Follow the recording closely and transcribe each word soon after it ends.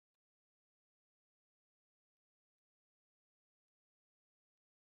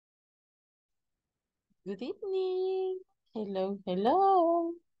Good evening. Hello,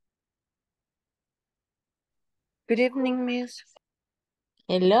 hello. Good evening, Miss.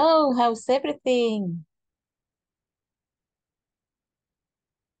 Hello, how's everything?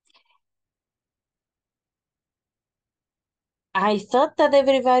 I thought that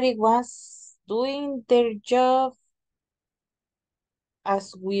everybody was doing their job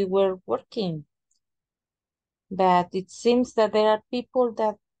as we were working, but it seems that there are people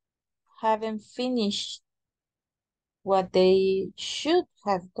that haven't finished what they should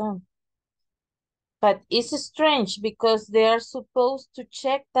have done. But it's strange because they are supposed to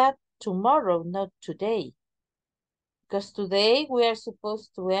check that tomorrow, not today. Because today we are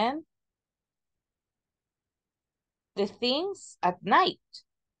supposed to end the things at night.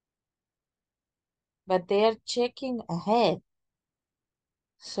 But they are checking ahead.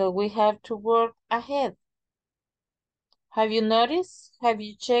 So we have to work ahead. Have you noticed? Have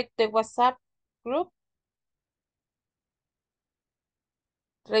you checked the WhatsApp group?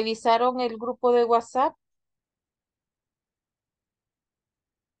 ¿Revisaron el grupo de WhatsApp?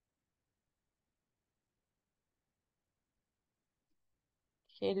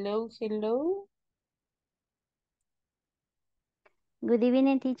 Hello, hello. Good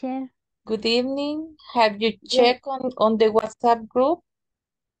evening, teacher. Good evening. Have you Yes. checked on the WhatsApp group?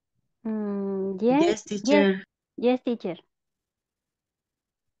 Yes, teacher. yes, teacher.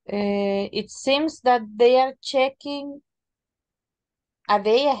 It seems that they are checking a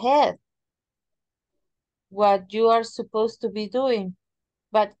day ahead what you are supposed to be doing.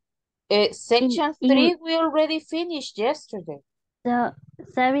 But section 3 we already finished yesterday. So,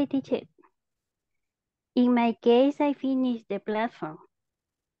 sorry, teacher. In my case, I finished the platform.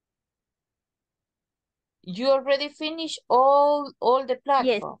 You already finished all the platform.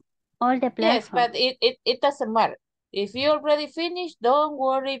 Yes, all the platform. Yes, but it doesn't matter. If you already finished, don't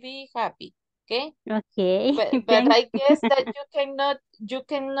worry, be happy. Okay? Okay. But I guess that you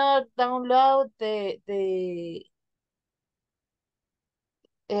cannot download the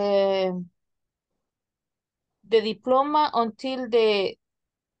diploma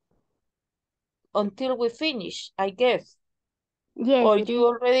until we finish, I guess. Yes, Or it you is.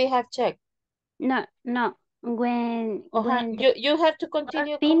 already have checked. No. When You have to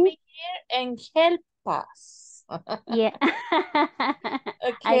continue finish, coming here and help us. yeah.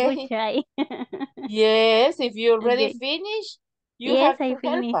 I will Okay. try. Yes, if you already Okay. finished, you Yes, have I to help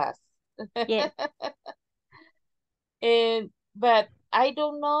finished. us. Yes. But I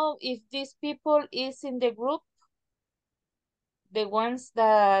don't know if these people is in the group, the ones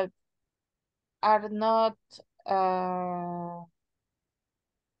that are not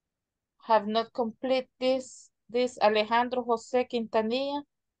have not complete this Alejandro Jose Quintanilla,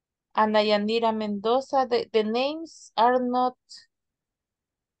 Ana Yanira Mendoza. The names are not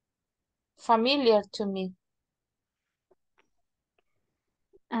familiar to me.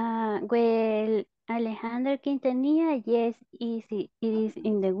 Well, Alejandro Quintanilla, yes, it is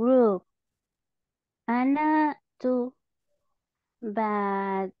in the group. Ana, too,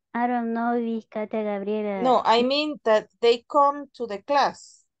 but I don't know if Katia Gabriela. No, I mean that they come to the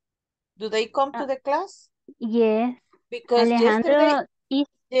class. Do they come to the class? Yes. Because Alejandro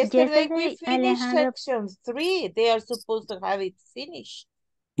yesterday we finished Alejandro. section 3. They are supposed to have it finished.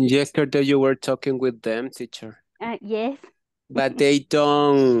 Yesterday you were talking with them, teacher. Yes. But they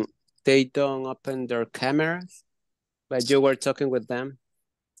don't open their cameras. But you were talking with them.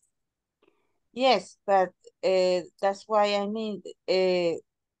 Yes, but that's why I mean,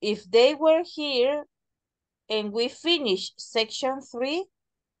 if they were here and we finish section 3,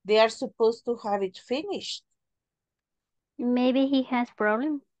 they are supposed to have it finished. Maybe he has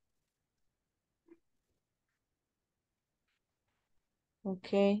problem.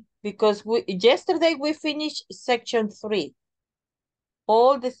 Okay, because yesterday we finished section 3,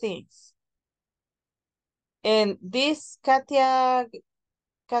 all the things. And this Katia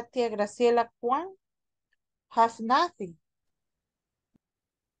Graciela Juan has nothing.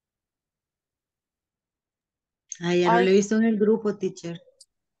 Ya no lo he visto en el grupo, teacher.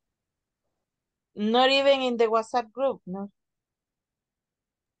 Not even in the WhatsApp group, no?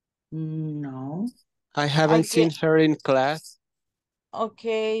 No. I haven't seen her in class.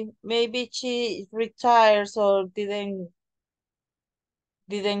 Okay, maybe she retires or didn't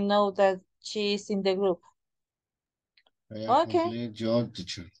know that she is in the group. Okay. Job,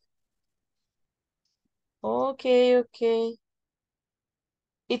 teacher. Okay.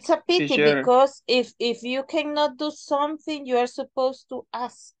 It's a pity Teacher. because if you cannot do something, you are supposed to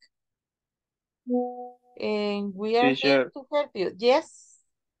ask. And we are here Teacher. to help you. Yes?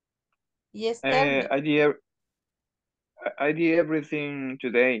 Yes, tell me. I did everything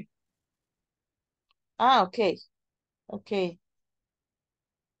today. Ah, okay. Okay.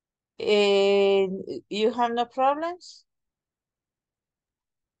 You have no problems?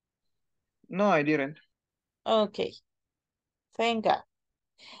 No, I didn't. Okay. Thank God.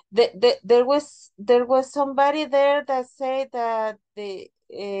 There was somebody there that said that the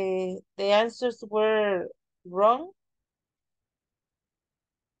answers were wrong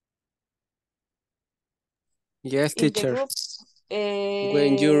Yes, in the teacher. group.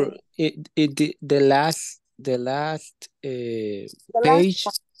 When you're the last The last page,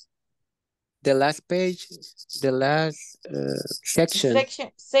 the last page, the last section.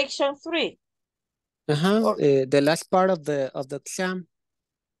 section 3. Or The last part of the exam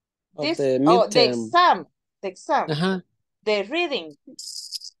of this the the midterm. exam. The reading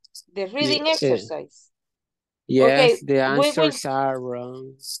Yeah, exercise. yes, Okay, the answers are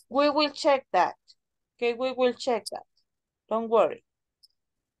wrong. we will check that. Okay, we will check that. Don't worry.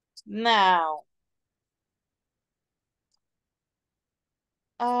 Now,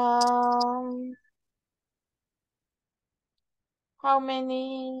 how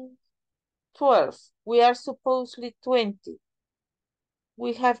many? 12. We are supposedly 20.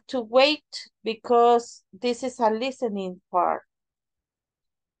 We have to wait because this is a listening part.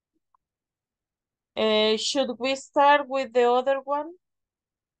 Should we start with the other one?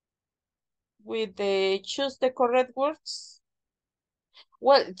 With the choose the correct words?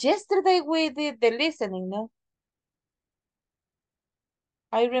 Well, yesterday we did the listening, no?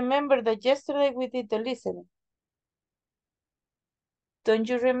 I remember that yesterday we did the listening. Don't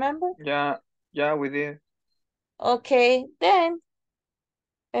you remember? Yeah, we did. Okay, then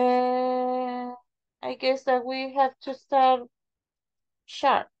I guess that we have to start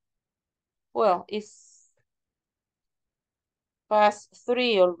sharp. Well, it's past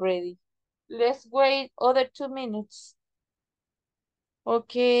 3 already. Let's wait other 2 minutes.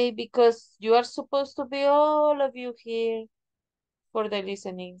 Okay, because you are supposed to be all of you here for the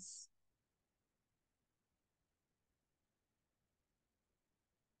listenings.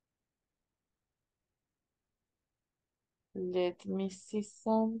 Let me see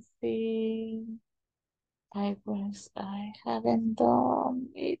something. I haven't done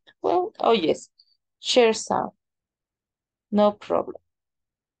it well. Oh, yes. Share sound. No problem.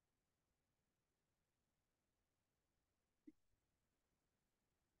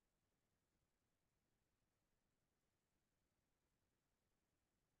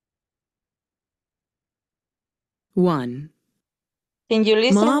 One. Can you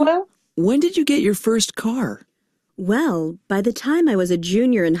listen Mom, well? when did you get your first car? Well, by the time I was a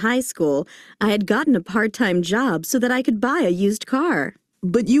junior in high school, I had gotten a part-time job so that I could buy a used car.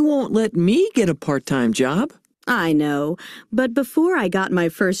 But you won't let me get a part-time job. I know, but before I got my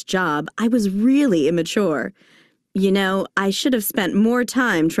first job, I was really immature. You know, I should have spent more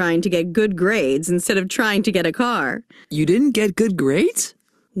time trying to get good grades instead of trying to get a car. You didn't get good grades?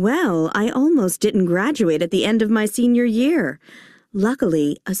 Well, I almost didn't graduate at the end of my senior year.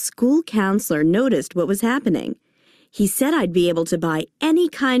 Luckily, a school counselor noticed what was happening. He said I'd be able to buy any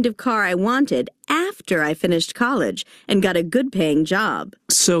kind of car I wanted after I finished college and got a good-paying job.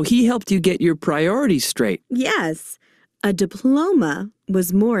 So he helped you get your priorities straight? Yes. A diploma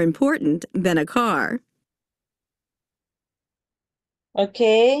was more important than a car.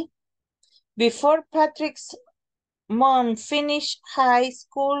 Okay. Before Patrick's mom finished high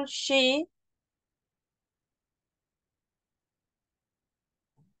school, she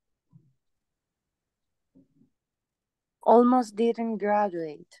almost didn't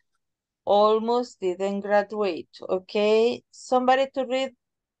graduate. almost didn't graduate. Okay. Somebody to read.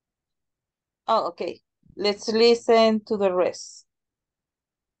 Oh, okay. Let's listen to the rest.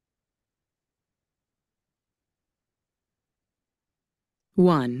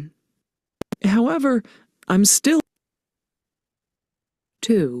 One. However, I'm still...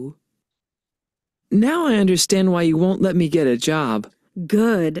 Two. Now I understand why you won't let me get a job.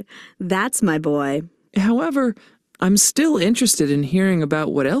 Good. That's my boy. However, I'm still interested in hearing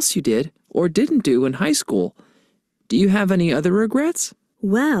about what else you did or didn't do in high school. Do you have any other regrets?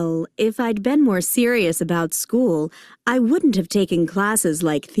 Well, if I'd been more serious about school, I wouldn't have taken classes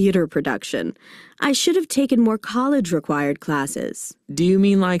like theater production. I should have taken more college-required classes. Do you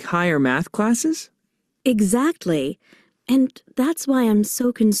mean like higher math classes? Exactly. And that's why I'm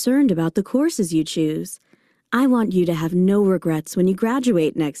so concerned about the courses you choose. I want you to have no regrets when you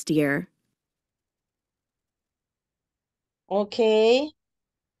graduate next year. Okay.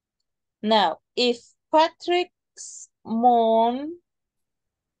 Now, if Patrick's mom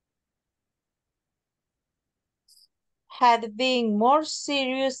had been more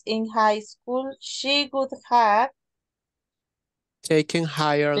serious in high school, she would have Taking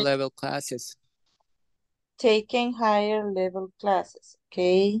higher level classes. taken higher level classes.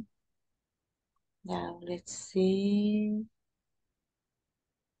 Okay. Now let's see.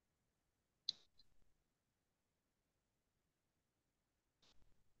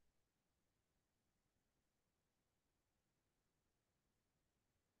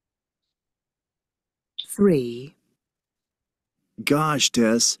 Three. Gosh,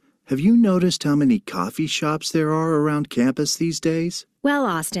 Tess, have you noticed how many coffee shops there are around campus these days? Well,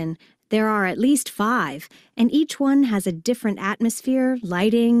 Austin, there are at least 5, and each one has a different atmosphere,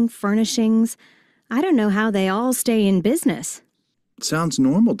 lighting, furnishings. I don't know how they all stay in business. Sounds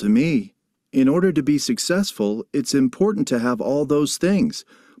normal to me. In order to be successful, it's important to have all those things,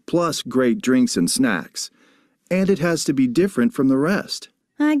 plus great drinks and snacks. And it has to be different from the rest.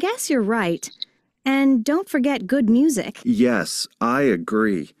 I guess you're right. And don't forget good music. Yes, I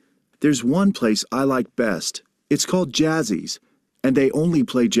agree. There's one place I like best. It's called Jazzy's, and they only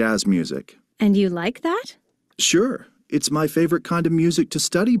play jazz music. And you like that? Sure, it's my favorite kind of music to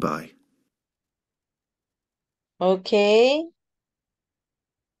study by. Okay.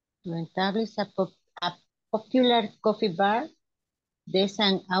 Lamentable is a popular coffee bar. Des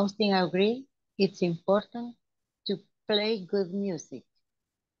and Austin agree it's important to play good music.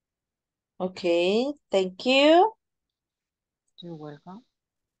 Okay. Thank you. You're welcome.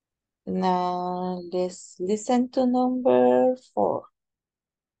 Now let's listen to number 4.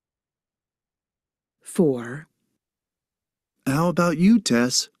 4. How about you,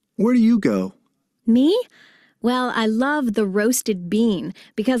 Tess? Where do you go? Me? Well, I love the roasted bean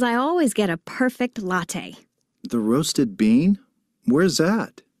because I always get a perfect latte. The roasted bean? Where's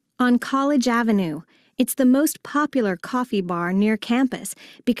that? On College Avenue. It's the most popular coffee bar near campus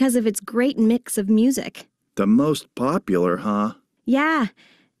because of its great mix of music. The most popular, huh? Yeah.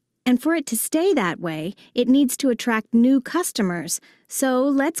 And for it to stay that way, it needs to attract new customers. So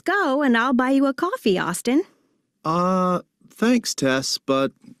let's go and I'll buy you a coffee, Austin. Thanks, Tess,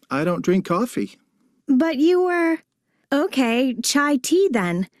 but I don't drink coffee. But you were... Okay, chai tea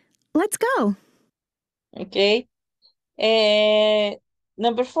then. Let's go. Okay.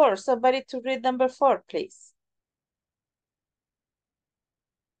 Number 4. Somebody to read number 4, please.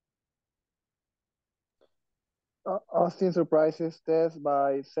 Austin surprises Tess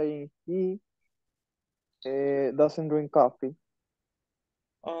by saying he doesn't drink coffee.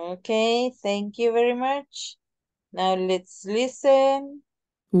 Okay, thank you very much. Now let's listen.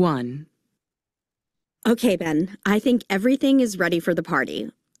 1. Okay, Ben, I think everything is ready for the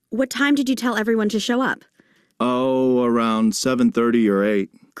party. What time did you tell everyone to show up? Oh, around 7:30 or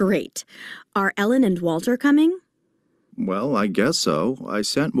 8. Great. Are Ellen and Walter coming? Well, I guess so. I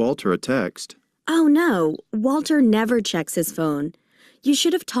sent Walter a text. Oh, no. Walter never checks his phone. You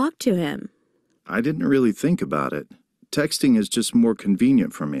should have talked to him. I didn't really think about it. Texting is just more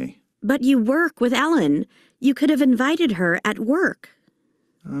convenient for me. But you work with Ellen. You could have invited her at work.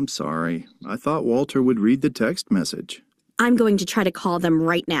 I'm sorry. I thought Walter would read the text message. I'm going to try to call them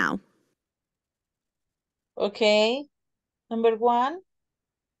right now. Okay. Number 1.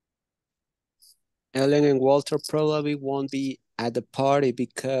 Ellen and Walter probably won't be at the party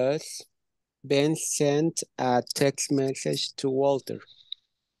because Ben sent a text message to Walter.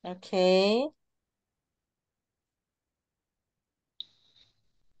 Okay.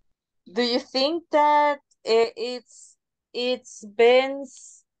 Do you think that it's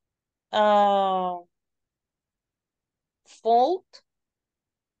Ben's fault?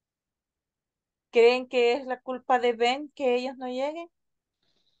 ¿Creen que es la culpa de Ben que ellos no lleguen?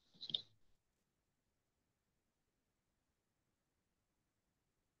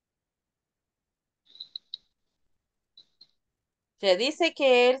 Se dice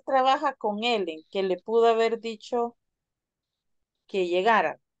que él trabaja con Ellen, que le pudo haber dicho que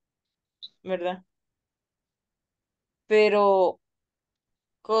llegara, ¿verdad? Pero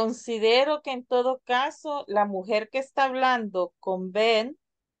considero que en todo caso, la mujer que está hablando con Ben,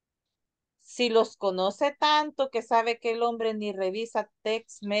 si los conoce tanto que sabe que el hombre ni revisa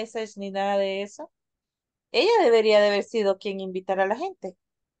text message ni nada de eso, ella debería de haber sido quien invitara a la gente.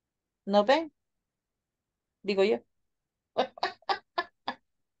 ¿No ven? Digo yo.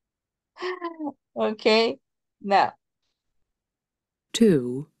 Okay. Now.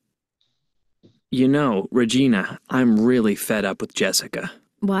 2. You know, Regina, I'm really fed up with Jessica.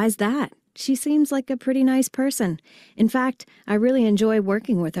 Why's that? She seems like a pretty nice person. In fact, I really enjoy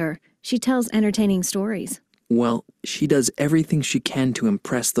working with her. She tells entertaining stories. Well, she does everything she can to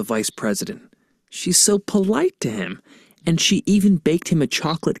impress the vice president. She's so polite to him, and she even baked him a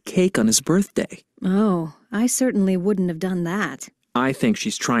chocolate cake on his birthday. Oh, I certainly wouldn't have done that. I think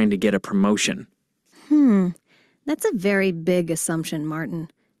she's trying to get a promotion. That's a very big assumption, Martin.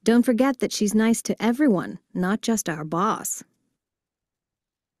 Don't forget that she's nice to everyone, not just our boss.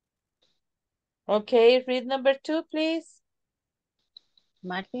 Okay, read number 2, please.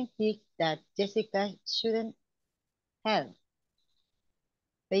 Martin thinks that Jessica shouldn't have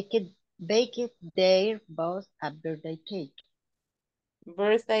baked their boss a birthday cake.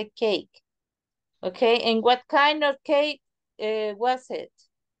 Birthday cake. Okay, and what kind of cake was it?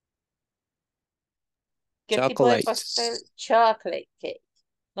 ¿Qué tipo de Chocolate. pastel? Chocolate cake.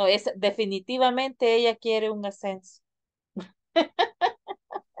 No, es definitivamente ella quiere un ascenso.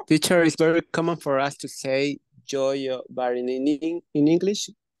 Teacher, it's very common for us to say yo, but in English,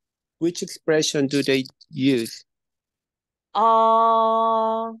 which expression do they use?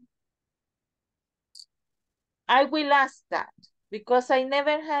 I will ask that because I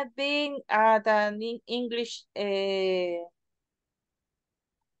never had been at an English. I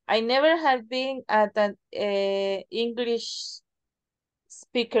never had been at an English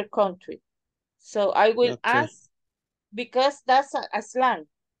speaker country, so I will ask because that's a slang.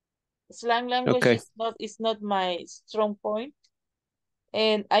 Slang language is not my strong point,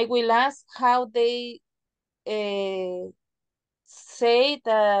 and I will ask how they say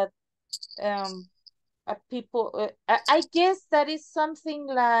that people. I guess that is something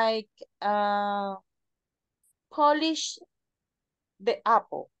like polish the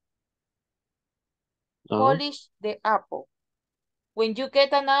apple. Polish the apple. When you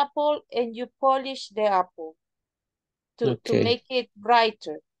get an apple and you polish the apple to make it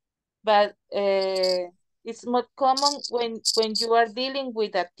brighter. But it's more common when you are dealing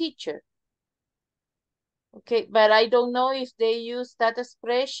with a teacher. Okay, but I don't know if they use that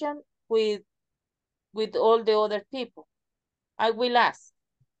expression with all the other people. I will ask,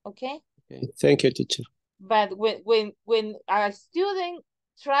 okay? Okay, thank you, teacher. But when a student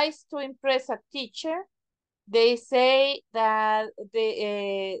tries to impress a teacher, they say that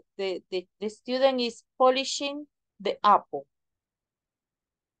the student is polishing the apple.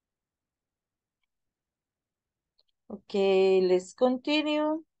 Okay, let's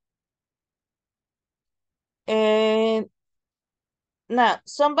continue. And now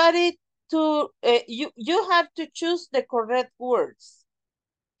somebody to you have to choose the correct words.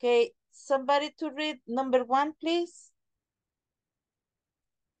 Okay, somebody to read number 1, please.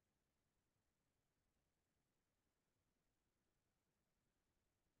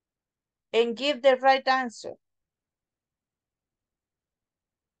 And give the right answer.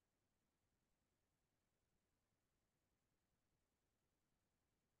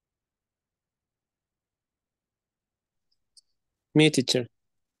 Me, teacher.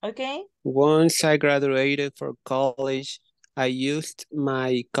 Okay. Once I graduated from college, I used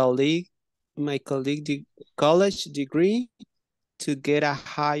my college degree to get a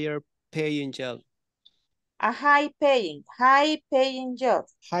higher paying job. A high paying job.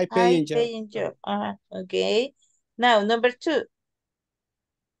 High paying job. Okay. Now, number 2.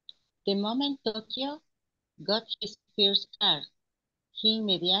 The moment Tokyo got his first car, he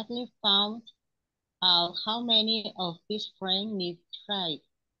immediately found out how many of his friends need ride.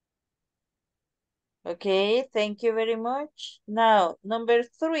 Okay, thank you very much. Now, number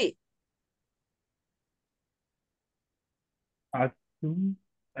 3. As soon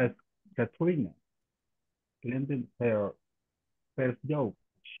as Katrina landed her first job,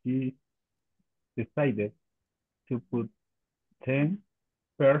 she decided to put 10%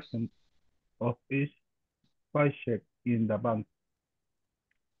 of each paycheck in the bank.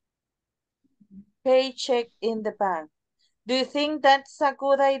 Paycheck in the bank. Do you think that's a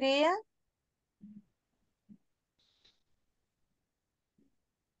good idea?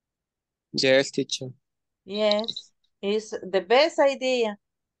 Yes, teacher. Yes, it's the best idea,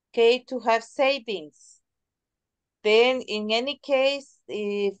 okay, to have savings. Then in any case,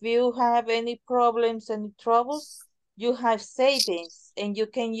 if you have any problems, any troubles, you have savings and you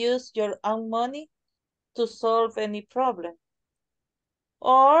can use your own money to solve any problem.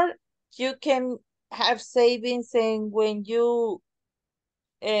 Or you can have savings and when you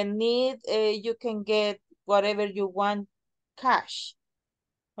need, you can get whatever you want cash,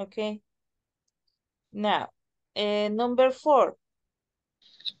 okay? Now, number 4.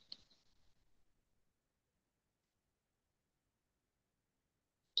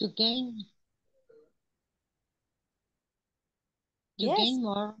 To gain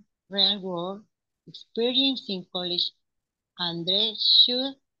more real-world experience in college, Andre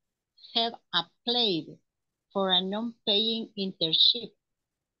should have applied for a non-paying internship.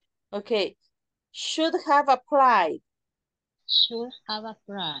 Okay, should have applied. Should have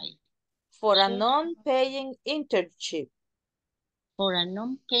applied. For a non-paying internship. For a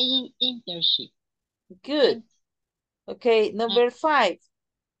non-paying internship. Good. Okay, number 5.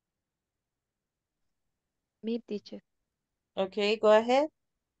 Me, teacher. Okay, go ahead.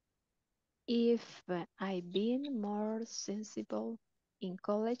 If I'd been more sensible in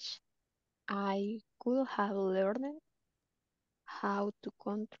college, I could have learned how to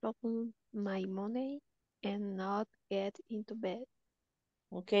control my money and not get into bed.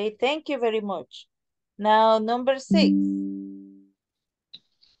 Okay, thank you very much. Now, number 6.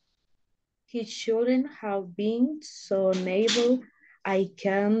 He shouldn't have been so naive. I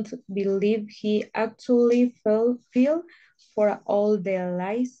can't believe he actually fell for all the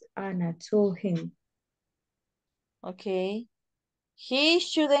lies Anna told him. Okay. He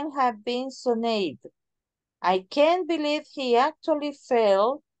shouldn't have been so naive. I can't believe he actually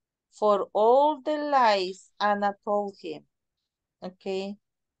fell for all the lies Anna told him. Okay.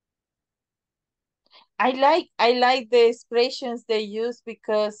 I like the expressions they use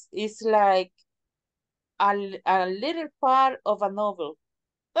because it's like a little part of a novel.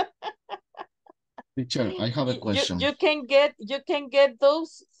 Teacher, I have a question. You can get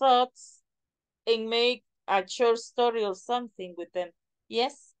those thoughts and make a short story or something with them.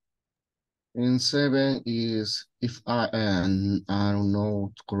 Yes? In 7 is, if I don't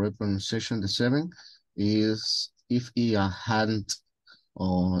know the correct pronunciation, the 7 is if he hadn't,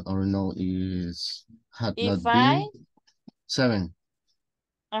 or no, is had If not been. 7.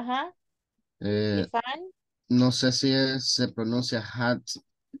 Uh-huh. Eh, If I no sé si se pronuncia had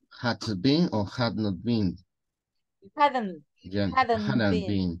been or had not been. hadn't Yeah, hadn't been.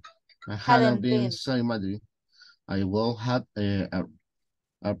 been. I hadn't Hadn't been, been. sorry, Madrid. I will have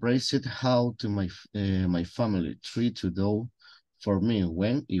appraised how to my family treat to do for me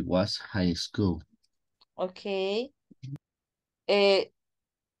when it was high school. Okay.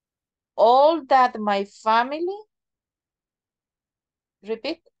 All that my family,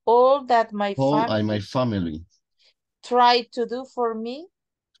 repeat, all that my All I family my family tried to do for me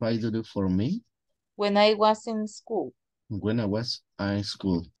tried to do for me when I was in school. when I was in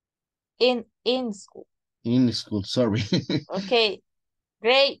school. In school. In school, sorry. Okay,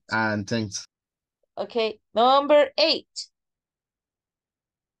 great. And thanks. Okay, number 8.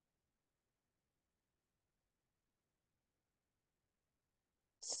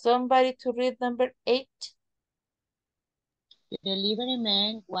 Somebody to read number 8. The delivery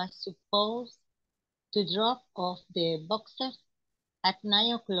man was supposed to drop off the boxes at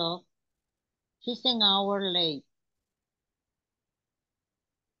 9 o'clock. He's an hour late.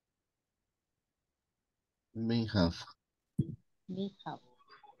 May have. May have.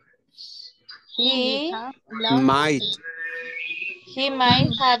 He Might.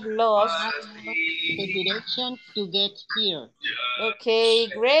 might have lost. The direction to get here. Okay,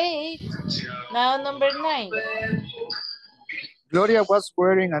 great. Now number 9. Gloria was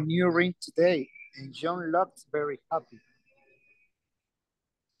wearing a new ring today, and John looked very happy.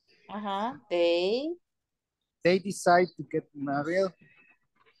 They decide to get married.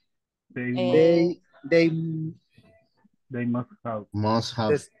 They must have. Must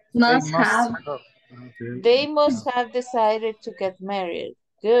have. They must have decided to get married.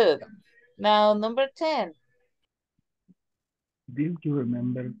 Good. Now number 10. Did you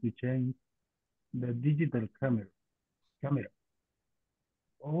remember to change the digital camera?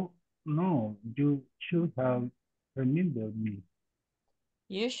 Oh, no, you should have reminded me.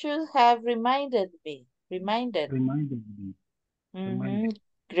 You should have reminded me. Reminded. Reminded me.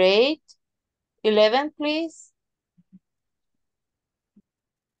 Great. 11, please.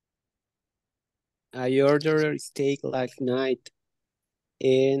 I ordered steak last night,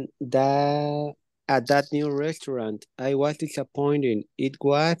 and at that new restaurant, I was disappointed. It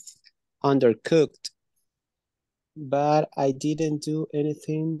was undercooked, but I didn't do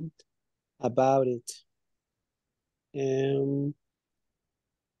anything about it.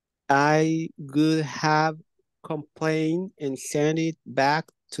 I would have complained and sent it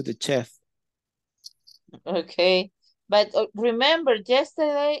back to the chef. Okay. But remember,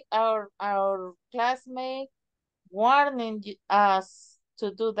 yesterday our classmate warning us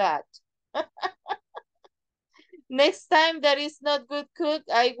to do that. Next time that is not good cook,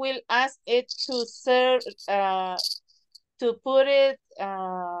 I will ask it to serve, to put it,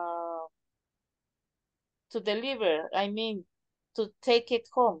 to deliver. I mean, to take it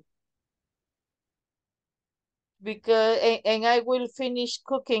home. Because, and I will finish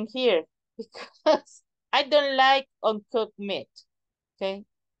cooking here because I don't like uncooked meat. Okay.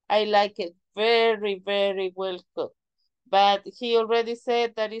 I like it very, very well cooked. But he already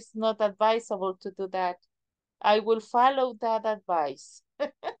said that it's not advisable to do that. I will follow that advice.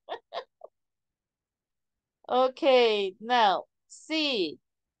 Okay, now C.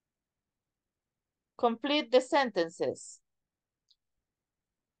 Complete the sentences.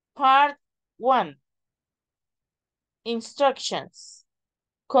 Part 1. Instructions.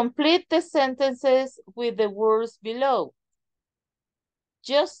 Complete the sentences with the words below.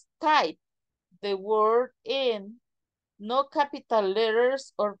 Just type the word in. No capital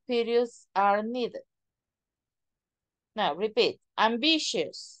letters or periods are needed. Now repeat.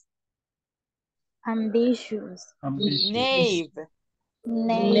 Ambitious. Ambitious. Naive.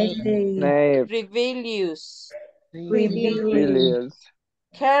 Naive. Rebellious. Rebellious.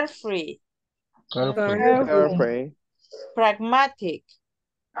 Carefree. Carefree. Pragmatic.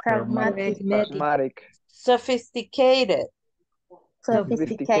 Pragmatic. Sophisticated.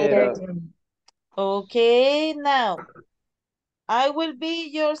 Sophisticated. Okay, now I will be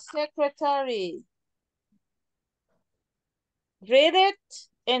your secretary. Read it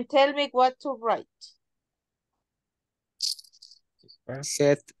and tell me what to write.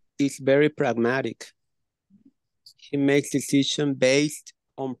 Seth is very pragmatic. He makes decisions based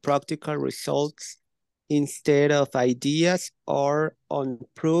on practical results instead of ideas or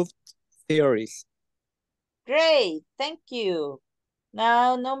unproved theories. Great, thank you.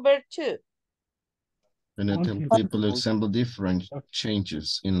 Now, number 2. When people example different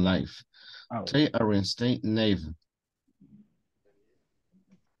changes in life, they are stay naive.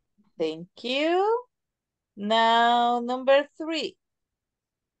 Thank you. Now, number 3.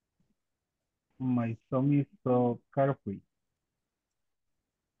 My son is so carefree.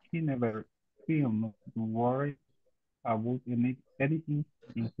 He never feels worried about anything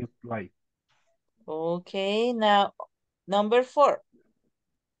in his life. Okay, now, number 4.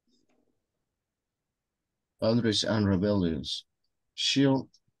 Boundaries and rebellious. She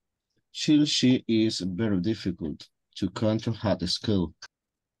is very difficult to control at school.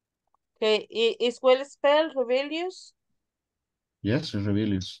 Okay, is well spelled, rebellious? Yes,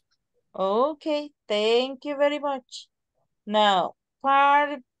 rebellious. Okay, thank you very much. Now,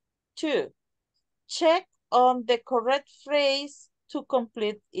 part 2. Check on the correct phrase to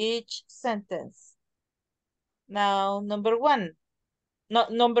complete each sentence. Now, number 1. No,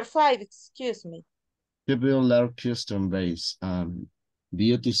 number 5, excuse me. People large custom base.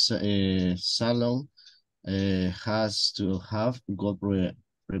 Beauty salon has to have good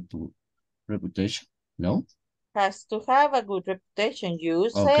reputation. No? Has to have a good reputation. You Okay,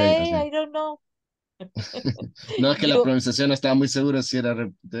 say, okay. I don't know. No, es que la pronunciación no estaba muy segura si era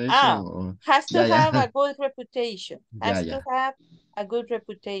reputation o... Has to Ya, have ya. a good reputation. Has Ya. to have a good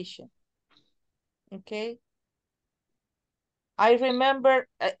reputation. Okay. I remember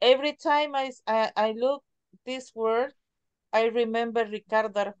every time I look this word, I remember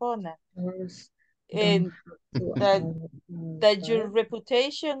Ricardo Arjona. And that your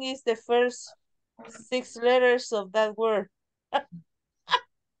reputation is the first 6 letters of that word.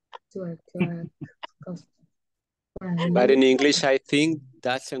 But in English, I think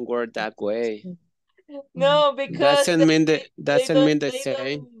doesn't work that way. No, because Doesn't mean the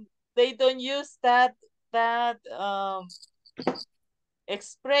same. They don't use that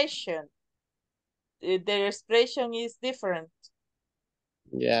expression. Their expression is different.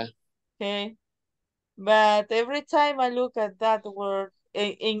 Yeah. Okay. But every time I look at that word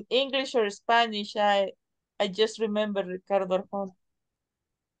in English or Spanish, I just remember Ricardo Arjona.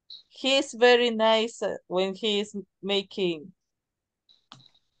 He's very nice when he's making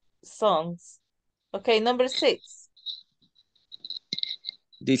songs. Okay, number 6.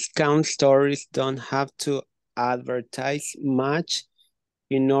 Discount stores don't have to advertise much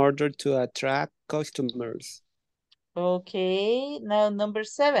in order to attract customers. Okay, now number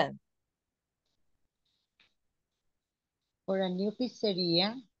 7. For a new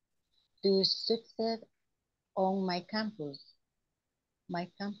pizzeria to succeed on my campus,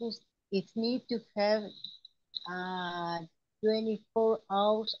 it needs to have 24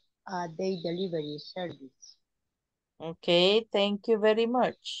 hours a day delivery service. Okay, thank you very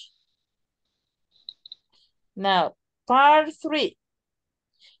much. Now, part 3.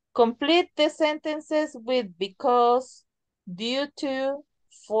 Complete the sentences with because, due to,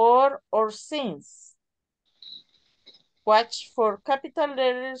 for, or since. Watch for capital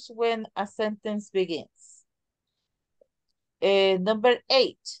letters when a sentence begins. Number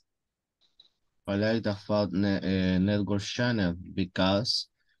 8. I like the Food Network channel because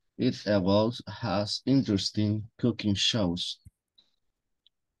it always has interesting cooking shows.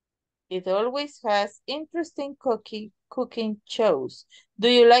 It always has interesting cooking shows. Do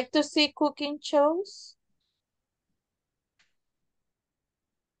you like to see cooking shows?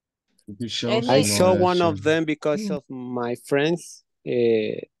 I saw one of them because of my friends,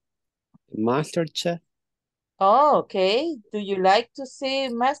 MasterChef. Oh, okay. Do you like to see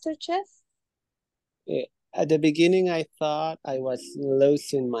MasterChef? At the beginning, I thought I was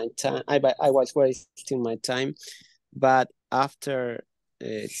losing my time. I was wasting my time, but after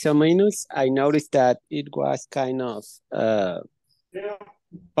some minutes, I noticed that it was kind of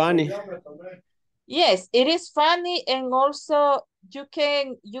funny. Yes, it is funny, and also you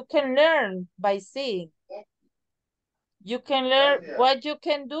can learn by seeing. You can learn what you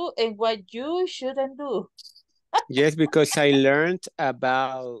can do and what you shouldn't do. Yes, because I learned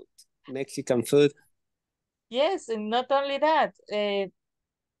about Mexican food. Yes, and not only that,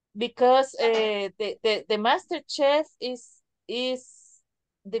 because the master chef is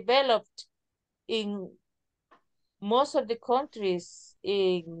developed in most of the countries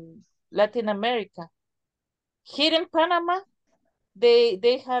in Latin America. Here in Panama,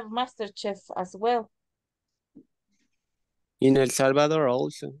 they have master chef as well. In El Salvador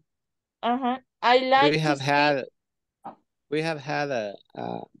also. I like we have had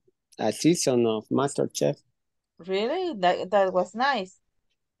a season of master chef. Really? That was nice.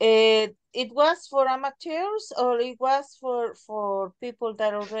 It was for amateurs, or it was for people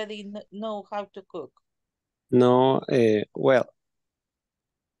that already know how to cook? No, well,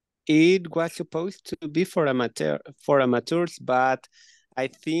 it was supposed to be for amateurs, but I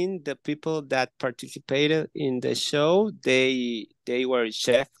think the people that participated in the show, they were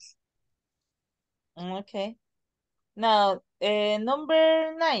chefs. Okay. Now,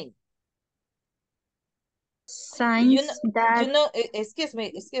 number 9. Signs that excuse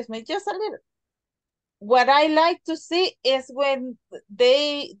me, just a little. What I like to see is when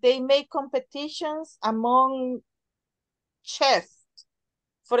they make competitions among chefs.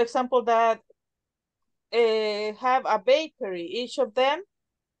 For example, that have a bakery, each of them,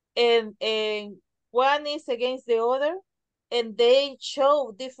 and one is against the other, and they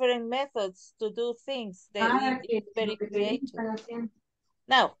show different methods to do things. It's very creative.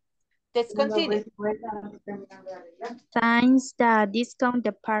 Now, let's continue. signs that discount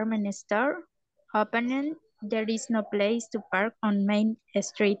department store opening. There is no place to park on Main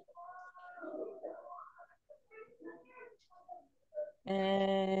Street.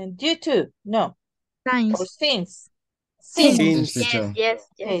 And due to, no. Signs. Or since. Since. Yes.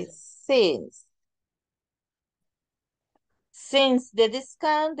 Okay, since the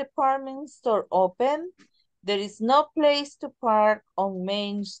discount department store open, there is no place to park on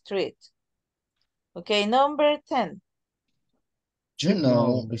Main Street. Okay, number 10. You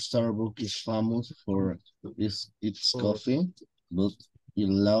know, Starbucks is famous for its coffee, but you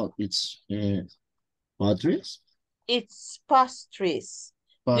love its pastries? It's pastries.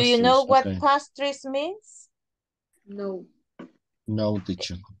 Do you know what pastries means? No. No,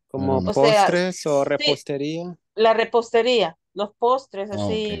 teacher. Como postres o repostería. La repostería, los postres,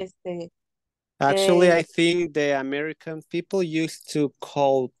 así, okay. Actually, I think the American people used to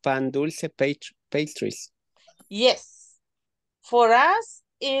call pan dulce pastries. Yes. For us,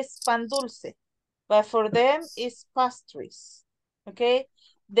 it's pan dulce, but for them, it's pastries. Okay?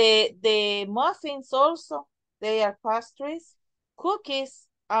 The muffins also, they are pastries. Cookies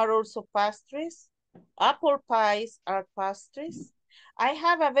are also pastries. Apple pies are pastries. I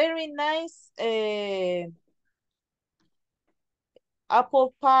have a very nice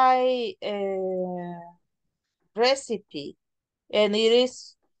apple pie recipe, and it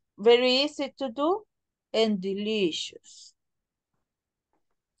is very easy to do and delicious.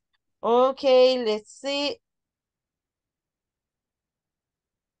 Okay, let's see.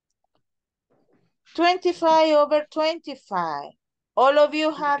 25/25. All of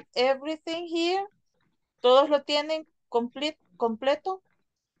you have everything here? ¿Todos lo tienen completo?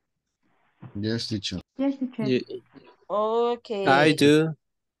 Yes, teacher. Yes, teacher. Okay. I do.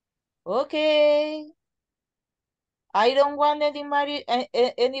 Okay. I don't want anybody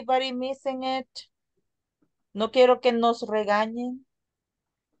missing it. No quiero que nos regañen.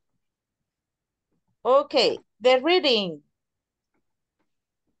 Okay, the reading.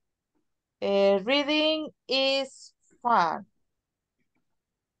 Reading is fun.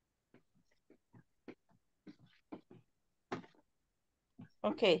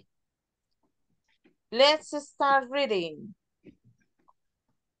 Okay. Let's start reading.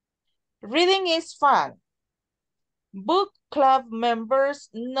 Reading is fun. Book club members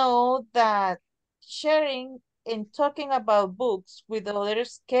know that sharing and talking about books with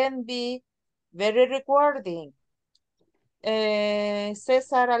others can be very rewarding.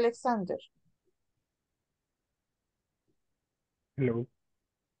 Cesar Alexander. Hello.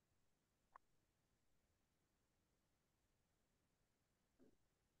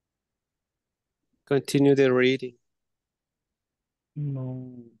 Continue the reading.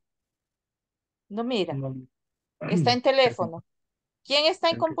 No. No mira. No. Está en teléfono. ¿Quién está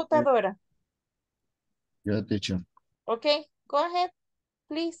en computadora? Yeah, teacher. Okay, go ahead,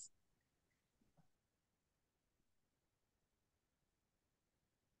 please.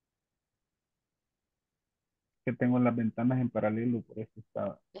 que tengo las ventanas en paralelo, por eso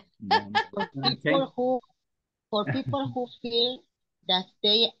está. For people who feel that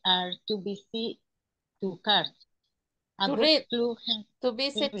they are too busy to card. To read. To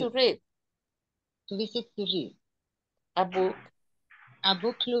visit to read. To visit to read. A book. A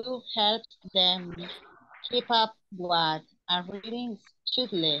book club helps them keep up with a reading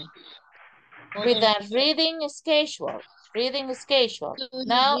schedule. With a reading schedule. Reading schedule.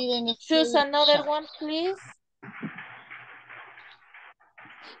 Now, choose another one, please.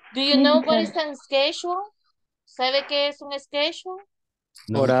 Do you know what is a schedule? ¿Sabe qué es un schedule?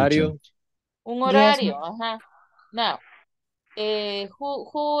 No, horario. Un horario, ajá. Now,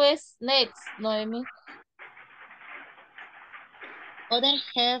 who is next, Noemi? Other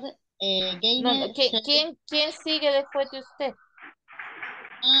have gained... ¿Quién sigue después de usted?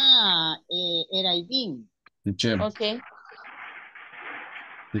 Era Ivín. Teacher. Okay.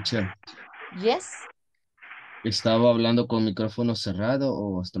 Teacher. Yes. ¿Estaba hablando con micrófono cerrado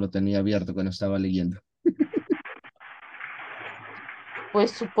o esto lo tenía abierto cuando estaba leyendo?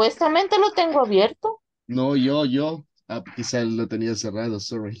 Pues supuestamente lo tengo abierto. No, yo. Quizá lo tenía cerrado,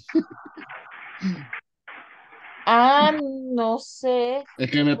 sorry. No sé. Es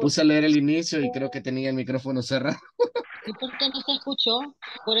que me puse a leer el inicio y creo que tenía el micrófono cerrado. ¿Y por qué no se escuchó?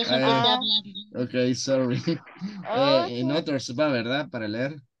 Por eso empecé a hablar. Ok, sorry. En others va, ¿verdad? Para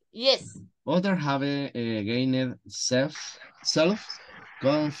leer. Yes. Others have gained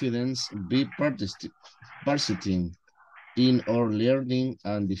self-confidence by participating in our learning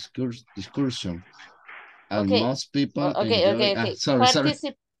and discussion. And most people enjoy... sorry.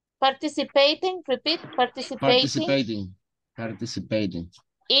 Participating, repeat, participating. Participating.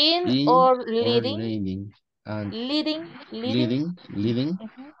 In or leading. Leading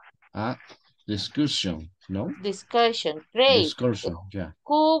a discussion, no? Discussion, great. Discussion, yeah.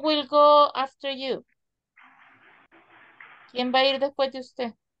 Who will go after you? ¿Quién va a ir después de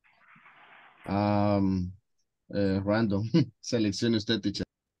usted? Random. Seleccione usted, teacher.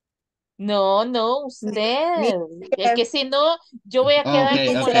 No, usted. Es que si no, yo voy a quedar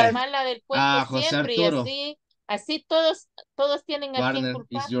como la mala del cuento José siempre Arturo. y así todos tienen a quien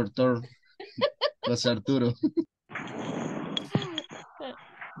culpar. It's your turn. José Arturo.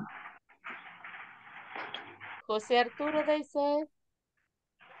 José Arturo, they say.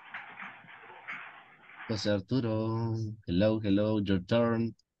 José Arturo. Hello, your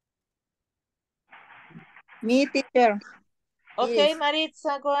turn. Me, teacher. Okay,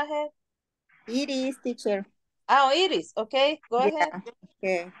 Maritza, go ahead. Iris, teacher. Iris, okay, go ahead.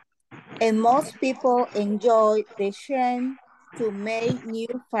 Okay. And most people enjoy the chance to make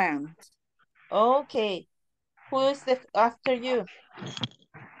new friends. Okay. Who's after you?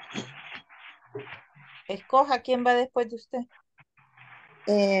 Escoja quién va después de usted.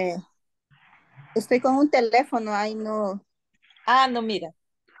 Estoy con un teléfono, ahí no. No mira.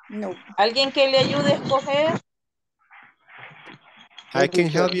 No. ¿Alguien que le ayude a escoger? I can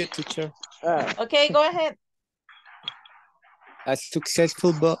help you, teacher. Okay, go ahead. A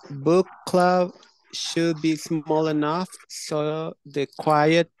successful book club should be small enough so the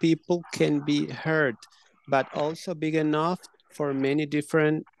quiet people can be heard, but also big enough for many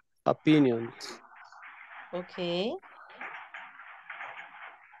different opinions. Okay.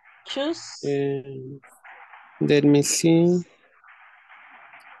 Choose. Let me see.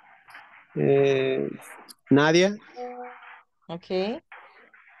 Nadia? Okay.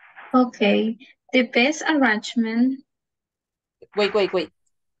 Okay. The best arrangement. Wait.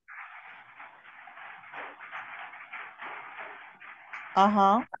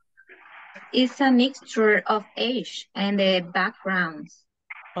 It's a mixture of age and the backgrounds.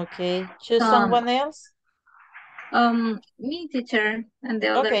 Okay. Choose someone else. Me, teacher, and the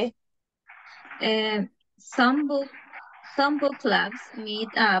other. Okay. Some book clubs meet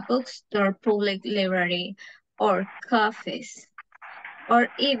a bookstore, public library, or cafes, or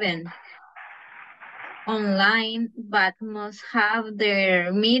even online, but must have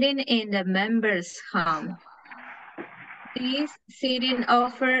their meeting in the members' home. This sitting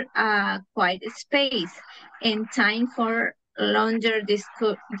offers a quiet space and time for longer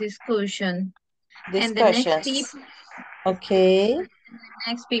discussion. And the next people, okay.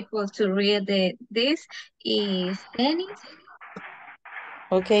 Next people to read this is Dennis.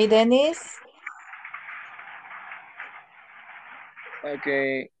 Okay, Dennis.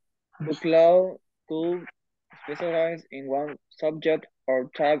 Okay, book club could specialize in one subject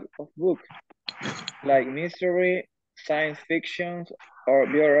or type of book, like mystery, science fiction, or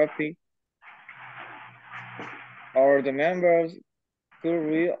biography. Or the members could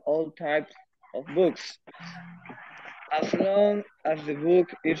read all types of books. as long as the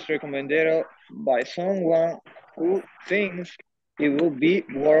book is recommended by someone who thinks it will be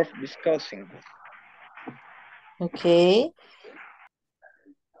worth discussing. Okay.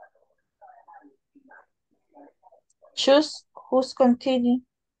 Choose who's continue.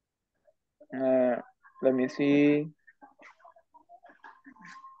 Let me see.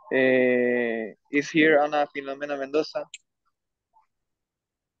 Is here Ana Filomena Mendoza?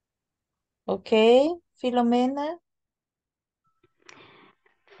 Okay, Filomena.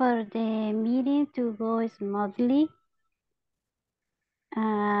 For the meeting to go smoothly,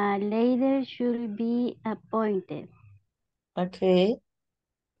 a leader should be appointed. Okay.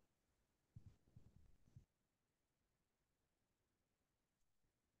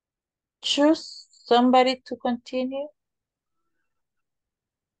 Choose somebody to continue.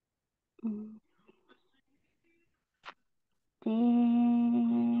 I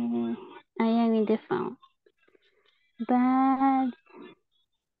am in the phone. But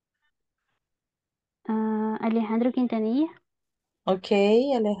Alejandro Quintanilla.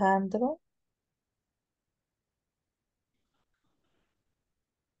 Okay, Alejandro.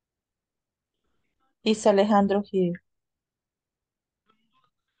 Is Alejandro here?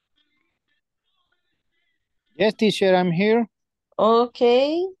 Yes, teacher, I'm here.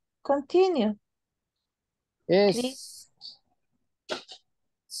 Okay, continue. Yes. Please.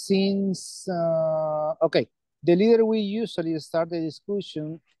 Since, okay, the leader will usually start the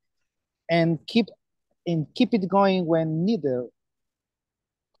discussion and keep it going when needed.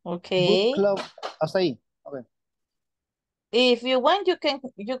 Okay. Book club, hasta ahí. Okay. If you want, you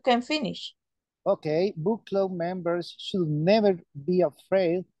can finish. Okay, book club members should never be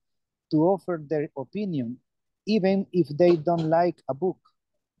afraid to offer their opinion, even if they don't like a book.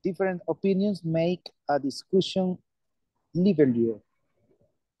 Different opinions make a discussion livelier.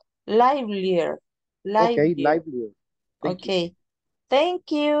 Livelier. Okay, livelier. Thank okay. you.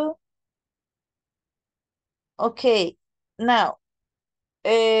 Thank you. Okay. Now,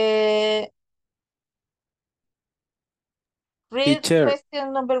 read Teacher,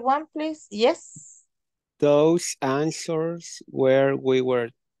 question number 1, please. Yes. those answers where we were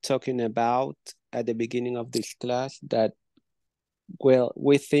talking about at the beginning of this class that, well,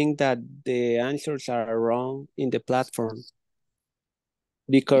 we think that the answers are wrong in the platform.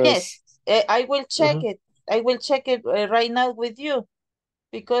 Because yes, I will check it. I will check it right now with you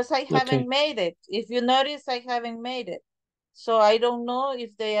because I haven't made it. If you notice, I haven't made it. So I don't know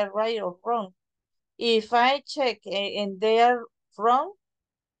if they are right or wrong. If I check and they are wrong,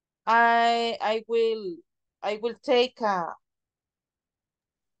 I will take a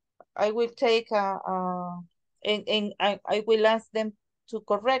and I will ask them to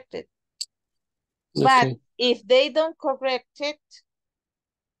correct it. But if they don't correct it,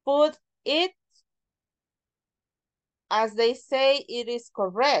 put it as they say it is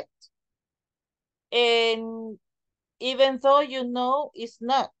correct. And even though you know it's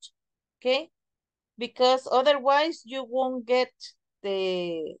not, okay? Because otherwise you won't get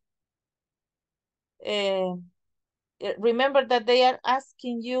the, remember that they are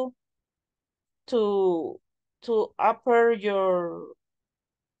asking you to upper your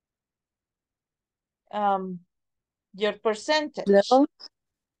percentage. Level?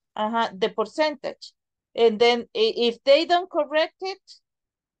 The percentage. And then if they don't correct it,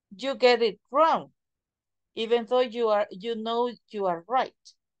 you get it wrong, even though you know you are right.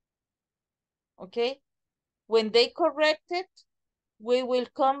 Okay? When they correct it, we will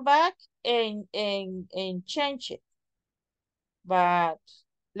come back and change it. But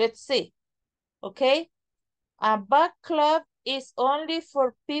let's see. Okay? A book club is only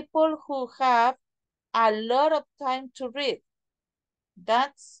for people who have a lot of time to read.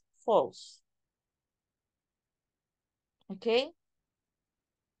 That's false. Okay?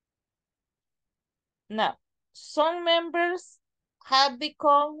 Now, some members have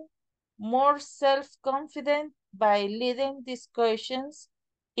become more self-confident by leading discussions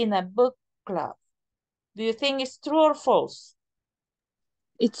in a book club. Do you think it's true or false?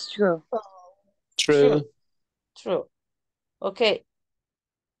 It's true. True. True. Okay.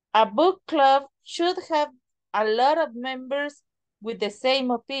 A book club should have a lot of members with the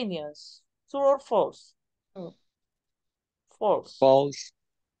same opinions. True or false? False. False.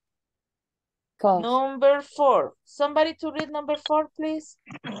 False. Number 4. Somebody to read number 4, please.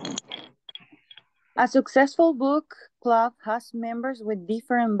 A successful book club has members with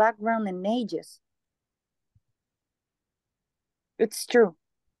different background and ages. It's true.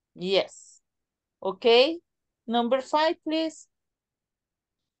 Yes. Okay. Number 5, please.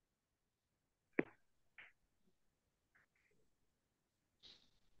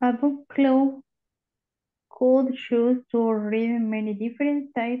 A book club could choose to read many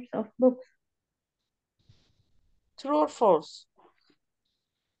different types of books. True or false?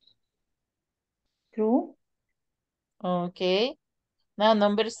 True. Okay. Now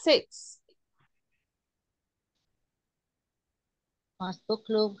number 6. Most book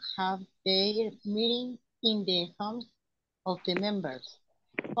clubs have their meeting in the homes of the members.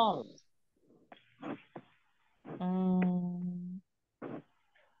 False.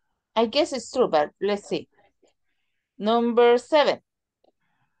 I guess it's true, but let's see. Number 7.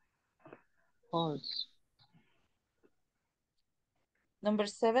 False. Number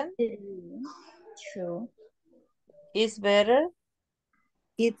 7. True. Is better.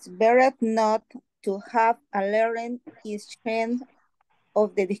 It's better not to have a learned exchange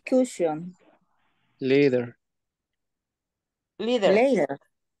of the discussion. Leader. Leader. Later.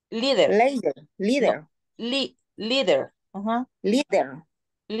 Leader. Later. Leader. No. Leader. Leader.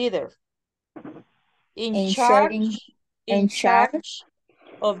 Leader. In Sharing. charge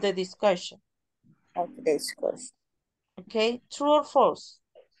of the discussion. Of the discussion. Okay. True or false?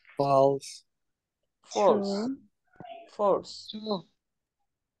 False. False. True. False. True.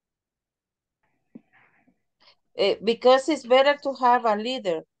 Because it's better to have a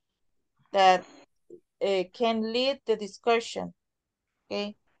leader that can lead the discussion.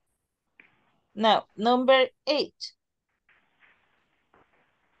 Okay. Now, number 8.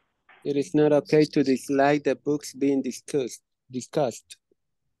 It is not okay to dislike the books being discussed.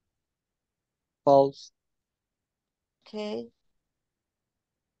 False. Okay.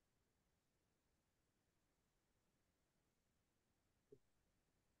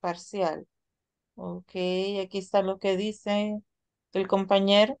 Parcial. Ok, aquí está lo que dice el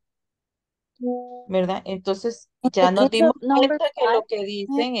compañero, ¿verdad? Entonces ya nos dimos cuenta que lo que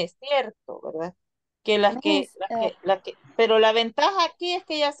dicen es cierto, ¿verdad? Que pero la ventaja aquí es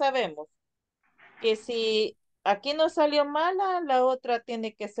que ya sabemos que si aquí no salió mala, la otra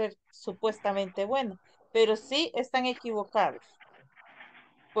tiene que ser supuestamente buena, pero sí están equivocados,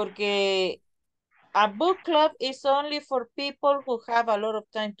 porque a book club is only for people who have a lot of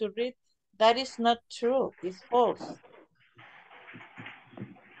time to read. That is not true, it's false.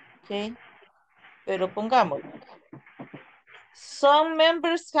 Okay, pero pongámoslo. Some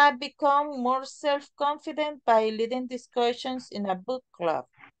members have become more self-confident by leading discussions in a book club.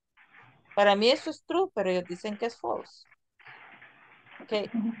 Para mí eso es true, pero ellos dicen que es false. Okay.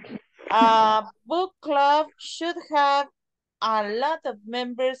 A book club should have a lot of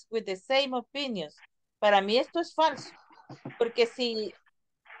members with the same opinions. Para mí esto es falso, porque si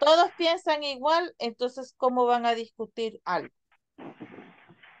todos piensan igual, entonces ¿cómo van a discutir algo?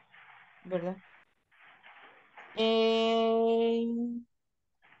 ¿Verdad?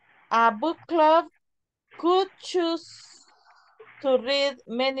 A book club could choose to read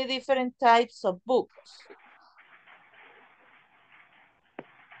many different types of books.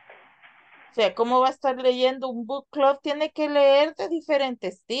 O sea, ¿cómo va a estar leyendo un book club? Tiene que leer de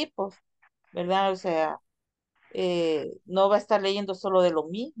diferentes tipos, ¿verdad? O sea, no va a estar leyendo solo de lo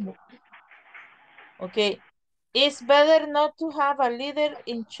mismo. Ok. It's better not to have a leader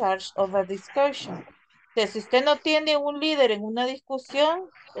in charge of a discussion. O sea, si usted no tiene un líder en una discusión,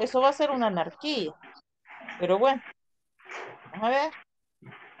 eso va a ser una anarquía. Pero bueno, vamos a ver.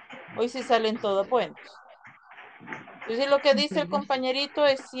 Hoy sí salen todos buenos. Entonces lo que dice el compañerito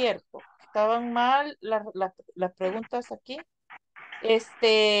es cierto. Estaban mal las preguntas aquí.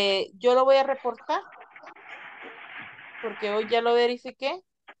 Yo lo voy a reportar porque hoy ya lo verifiqué.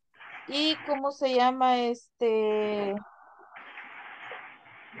 ¿Y cómo se llama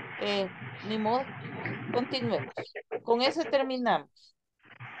ni modo, continuemos. Con ese terminamos.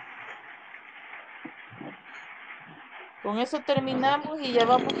 Con eso terminamos y ya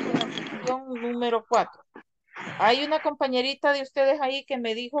vamos con la sección número 4. Hay una compañerita de ustedes ahí que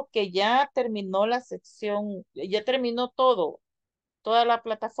me dijo que ya terminó la sección, ya terminó todo, toda la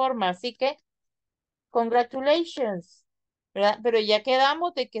plataforma, así que congratulations, ¿verdad? Pero ya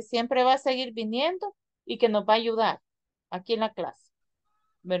quedamos de que siempre va a seguir viniendo y que nos va a ayudar aquí en la clase,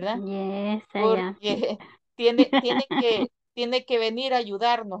 ¿verdad? Yes, I am. Porque tiene que venir a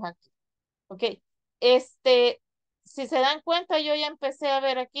ayudarnos aquí. Ok, si se dan cuenta, yo ya empecé a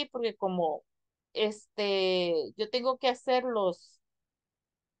ver aquí porque como yo tengo que hacer los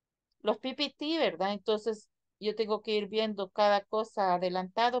PPT, ¿verdad? Entonces yo tengo que ir viendo cada cosa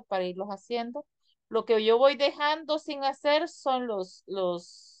adelantado para irlos haciendo. Lo que yo voy dejando sin hacer son los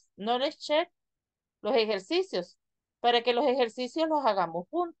knowledge check, los ejercicios, para que los ejercicios los hagamos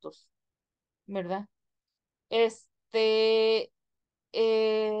juntos, ¿verdad?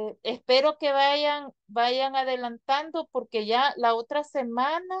 Espero que vayan adelantando porque ya la otra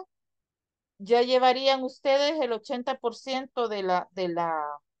semana ya llevarían ustedes el 80% de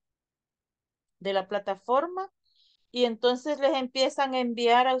la plataforma y entonces les empiezan a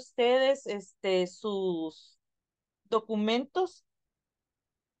enviar a ustedes sus documentos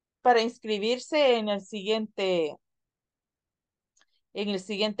para inscribirse en el siguiente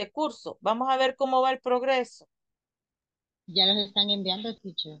curso. Vamos a ver cómo va el progreso. Ya los están enviando,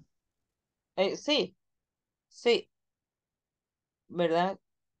 teacher. Sí, sí, ¿verdad?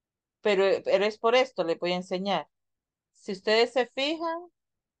 Pero es por esto, les voy a enseñar. Si ustedes se fijan,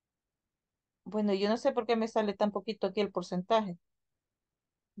 bueno, yo no sé por qué me sale tan poquito aquí el porcentaje.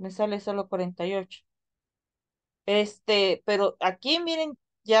 Me sale solo 48. Pero aquí miren,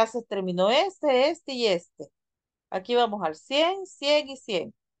 ya se terminó este y este. Aquí vamos al 100, 100 y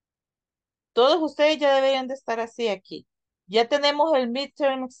 100. Todos ustedes ya deberían de estar así aquí. Ya tenemos el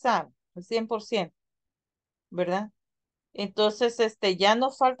midterm exam, el 100%, ¿verdad? Entonces, ya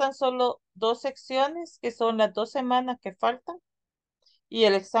nos faltan solo 2 secciones, que son las 2 semanas que faltan, y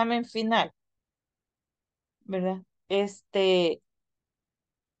el examen final, ¿verdad?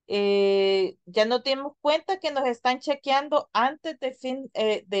 Ya nos dimos cuenta que nos están chequeando antes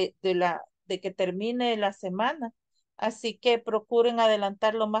de que termine la semana. Así que procuren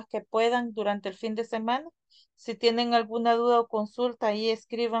adelantar lo más que puedan durante el fin de semana. Si tienen alguna duda o consulta, ahí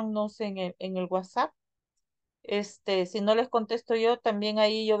escríbanos en el WhatsApp. Si no les contesto yo, también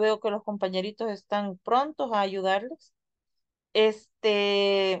ahí yo veo que los compañeritos están prontos a ayudarles.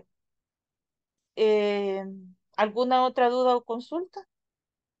 Eh, ¿Alguna otra duda o consulta?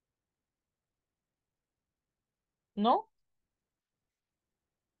 ¿No?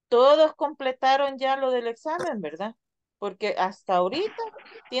 Todos completaron ya lo del examen, ¿verdad? Porque hasta ahorita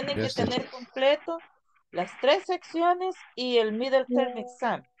tienen que Yes, teacher. tener completo las 3 secciones y el middle term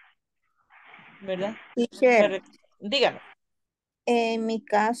exam, ¿verdad? Teacher, Dígame. en mi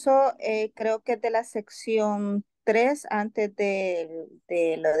caso, creo que de la sección 3 antes de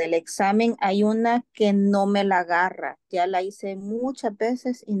lo del examen, hay una que no me la agarra. Ya la hice muchas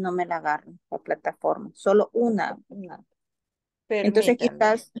veces y no me la agarra la plataforma. Solo una. Entonces Permítame,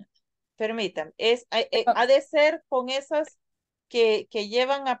 quizás, permítame. Ha de ser con esas que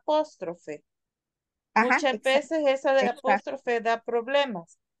llevan apóstrofe. ajá, Muchas exacto, veces esa de exacto. apóstrofe da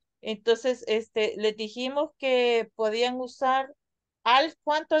problemas. Entonces, les dijimos que podían usar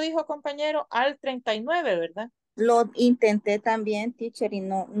 ¿cuánto dijo compañero? Al 39, ¿verdad? Lo intenté también, teacher, y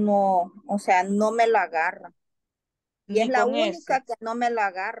o sea, no me la agarra. Y es Ni la con ese. única que no me la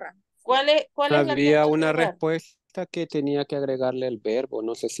agarra. ¿Cuál es la que Había no le una agarra? respuesta que tenía que agregarle el verbo,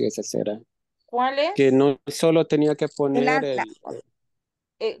 no sé si esa será. ¿Cuál Que es? no solo tenía que Es poner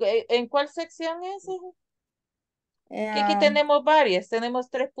 ¿En cuál sección es? Hijo? Que aquí eh, tenemos varias. Tenemos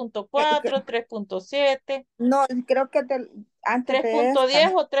eh, 3.4, 3.7, no, creo que antes de 3.10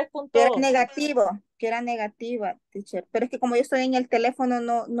 esta, o que era 3.11. negativo, que era negativa, teacher. Pero es que como yo estoy en el teléfono,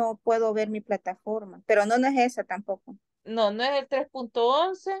 no puedo ver mi plataforma. Pero no es esa tampoco. No, no es el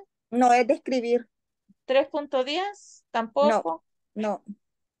 3.11, No, es de escribir. 3.10, No, tampoco. no,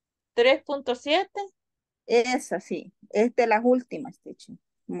 3.7. esa sí, es de las últimas, teacher.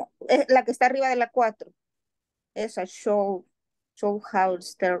 Es la que está arriba de la 4. Esa, show how to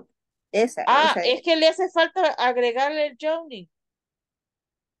start. Esa Es es. que le hace falta agregarle el joining.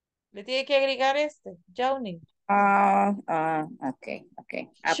 Le tiene que agregar joining. Ok.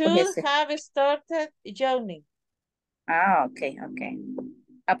 Pues Should ese. have started joining. Ok.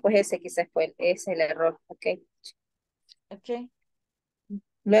 Pues ese quizás es el error. Ok. Ok,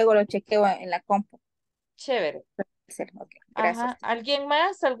 Luego lo chequeo en la compu. chévere. Ok, gracias. Ajá. ¿Alguien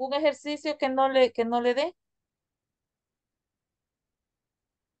más? ¿Algún ejercicio que no le dé?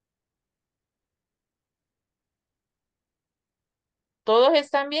 ¿Todos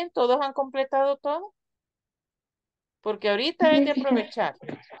están bien? ¿Todos han completado todo? Porque ahorita es de aprovechar.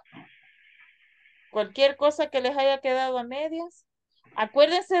 Cualquier cosa que les haya quedado a medias.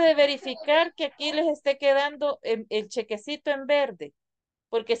 Acuérdense de verificar que aquí les esté quedando el chequecito en verde.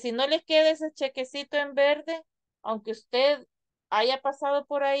 Porque si no les queda ese chequecito en verde, aunque usted haya pasado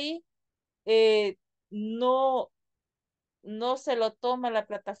por ahí, no, no se lo toma la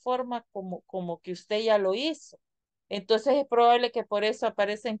plataforma como que usted ya lo hizo. Entonces es probable que por eso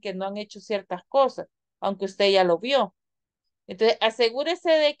aparecen que no han hecho ciertas cosas, aunque usted ya lo vio. Entonces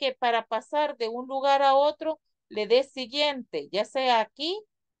asegúrese de que para pasar de un lugar a otro le dé siguiente, ya sea aquí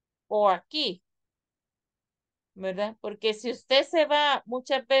o aquí, ¿verdad? Porque si usted se va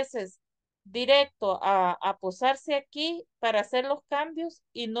muchas veces directo a posarse aquí para hacer los cambios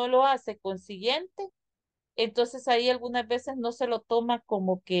y no lo hace con siguiente, entonces ahí algunas veces no se lo toma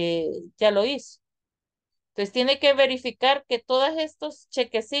como que ya lo hizo. Entonces tiene que verificar que todos estos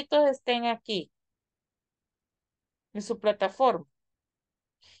chequecitos estén aquí, en su plataforma.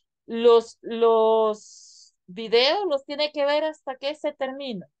 Los videos los tiene que ver hasta que se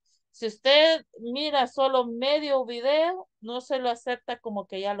termina. Si usted mira solo medio video, no se lo acepta como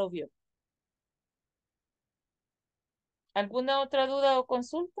que ya lo vio. ¿Alguna otra duda o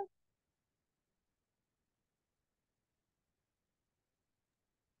consulta?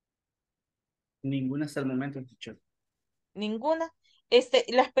 Ninguna hasta el momento, teacher. Ninguna.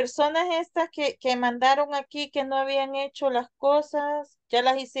 Las personas estas que mandaron aquí que no habían hecho las cosas, ya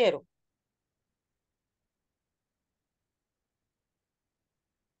las hicieron.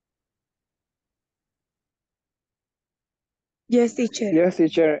 Yes, teacher. Yes,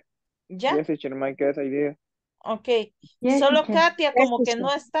 teacher. ¿Ya? Yes, teacher, my guess idea. Ok. Yes, Solo teacher. Katia Yes, como que teacher.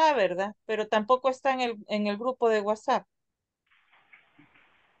 no está, ¿verdad? Pero tampoco está en el grupo de WhatsApp.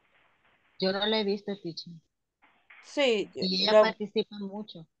 Yo no la he visto, teacher. Sí, Y ella participa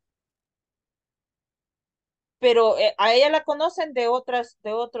mucho. pero a ella la conocen de otros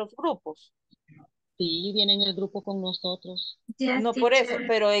grupos. Sí, viene en el grupo con nosotros. Yes, No por eso, teacher.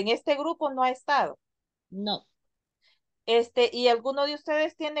 pero en este grupo no ha estado. No. ¿Y alguno de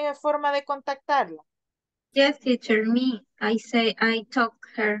ustedes tiene forma de contactarla? Yes, teacher. Me. I say I talk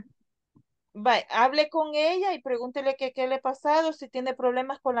her. Hable con ella y pregúntele qué le ha pasado, si tiene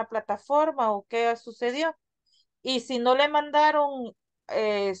problemas con la plataforma o qué sucedió. Y si no le mandaron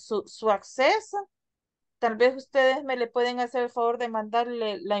su acceso, tal vez ustedes me le pueden hacer el favor de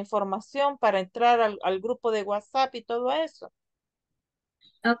mandarle la información para entrar al grupo de WhatsApp y todo eso.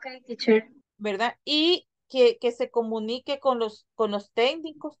 Okay, teacher. ¿Verdad? Y que se comunique con los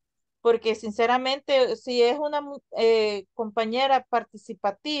técnicos, porque sinceramente, si es una compañera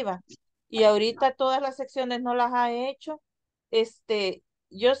participativa y ahorita todas las secciones no las ha hecho,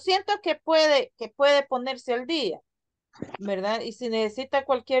 yo siento que puede ponerse al día, ¿verdad? Y si necesita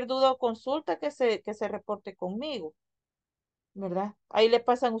cualquier duda o consulta, que se reporte conmigo, ¿verdad? Ahí le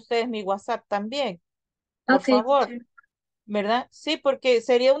pasan ustedes mi WhatsApp también, por Okay, favor. teacher. ¿Verdad? Sí, porque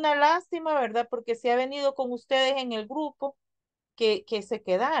sería una lástima, ¿verdad? Porque si ha venido con ustedes en el grupo, que se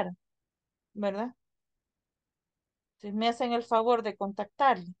quedara, ¿verdad? Si me hacen el favor de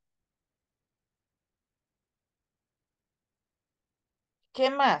contactarle. ¿Qué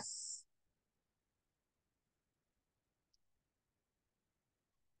más?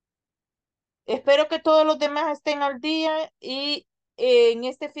 Espero que todos los demás estén al día y en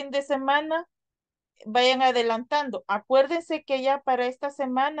este fin de semana vayan adelantando. Acuérdense que ya para esta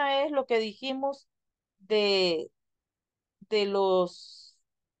semana es lo que dijimos de, de los,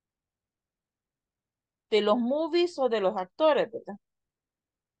 de los movies o de los actores, ¿verdad?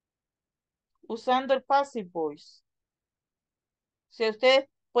 Usando el passive voice. Si ustedes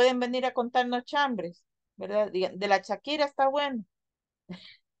pueden venir a contarnos chambres, ¿verdad? De la Shakira está bueno.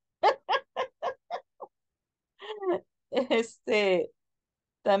 Este,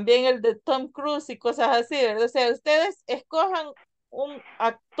 también el de Tom Cruise y cosas así, ¿verdad? O sea, ustedes escojan un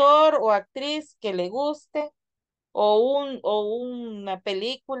actor o actriz que le guste o una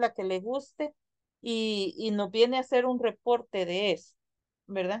película que le guste y nos viene a hacer un reporte de eso,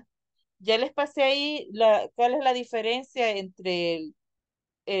 ¿verdad? Ya les pasé ahí cuál es la diferencia entre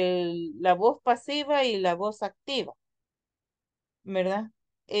la voz pasiva y la voz activa, ¿verdad?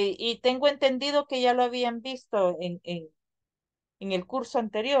 Y tengo entendido que ya lo habían visto en el curso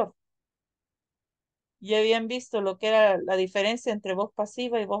anterior. Ya habían visto lo que era la diferencia entre voz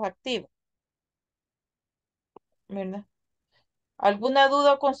pasiva y voz activa, ¿verdad? ¿Alguna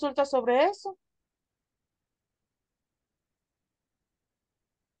duda o consulta sobre eso?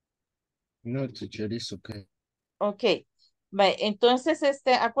 No, teacher, it's okay. Ok. Entonces,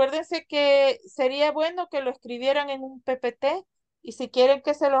 acuérdense que sería bueno que lo escribieran en un PPT y si quieren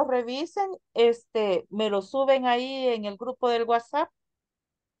que se lo revisen, me lo suben ahí en el grupo del WhatsApp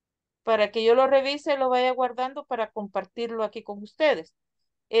para que yo lo revise y lo vaya guardando para compartirlo aquí con ustedes.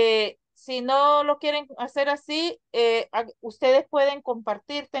 Si no lo quieren hacer así, ustedes pueden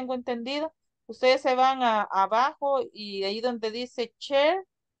compartir, tengo entendido. Ustedes se van abajo y ahí donde dice share,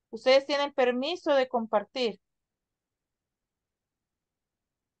 ustedes tienen permiso de compartir,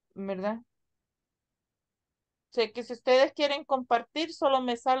 ¿verdad? O sea que si ustedes quieren compartir, solo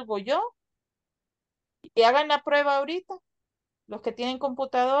me salgo yo y hagan la prueba ahorita. Los que tienen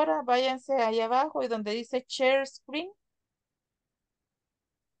computadora, váyanse ahí abajo y donde dice share screen,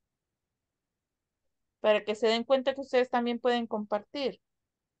 para que se den cuenta que ustedes también pueden compartir.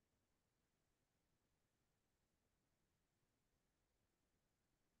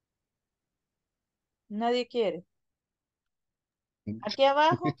 Nadie quiere. Aquí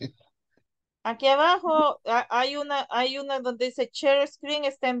abajo, Aquí abajo hay una donde dice share screen,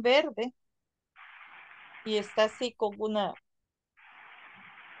 está en verde. Y está así con una...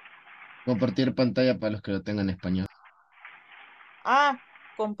 Compartir pantalla para los que lo tengan en español. Ah,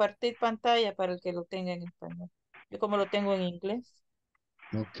 compartir pantalla para el que lo tenga en español. Yo como lo tengo en inglés.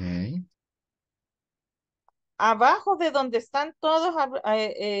 Ok. Abajo de donde están todos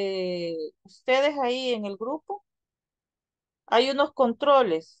ustedes ahí en el grupo, hay unos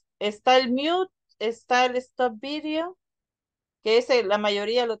controles. Está el mute, está el stop video, que ese la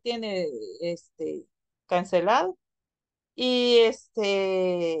mayoría lo tiene cancelado. Y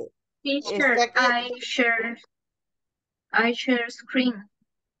Teacher, está aquí. I share screen,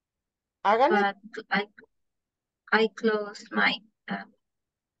 Hágale. but I close my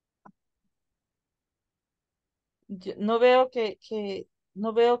No veo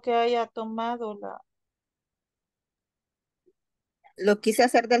no veo que haya tomado la... Lo quise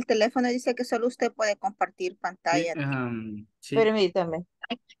hacer del teléfono, dice que solo usted puede compartir Sí, pantalla. sí. Permítame.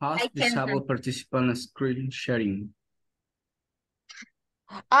 Pause disable participant screen sharing.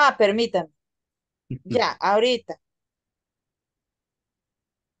 Ah, permítame. Ya, ahorita.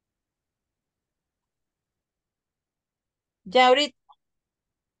 Ya ahorita,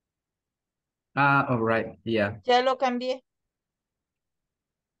 All right. Yeah. ya lo cambié.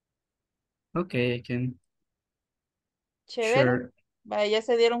 Okay, I can. Chévere. Sure. Vaya, ya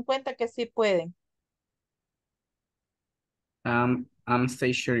se dieron cuenta que sí pueden. I'm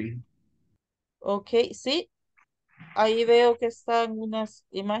stay sharing. Ok, sí. Ahí veo que están unas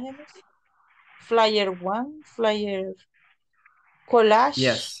imágenes. Flyer one, flyer collage.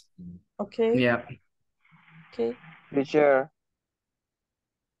 Yes. Ok, Yeah. ok. Teacher.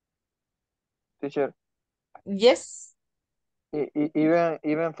 Teacher. Yes.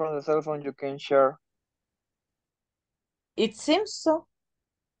 Even from the cell phone you can share. It seems so.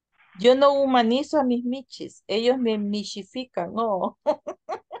 Yo no humanizo a mis michis. Ellos me michifican. No.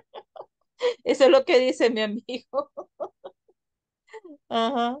 Eso es lo que dice mi amigo.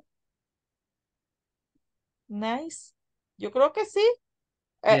 Ajá. Nice. Yo creo que sí.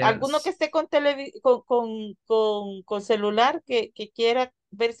 ¿Alguno que Yes. esté con, con celular que quiera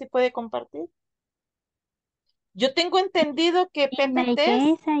ver si puede compartir? Yo tengo entendido que In my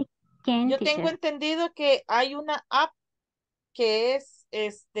PPTs, case, I can, yo tengo teacher. entendido que hay una app que es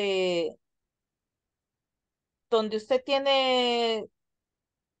donde usted tiene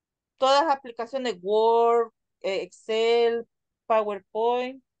todas las aplicaciones Word, Excel,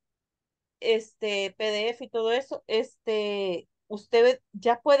 PowerPoint, PDF y todo eso, usted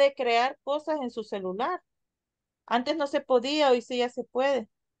ya puede crear cosas en su celular. Antes no se podía, hoy sí ya se puede.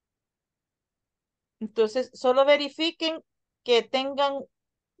 Entonces, solo verifiquen que tengan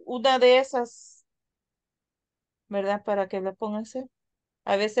una de esas, ¿verdad? Para que la pongan a hacer.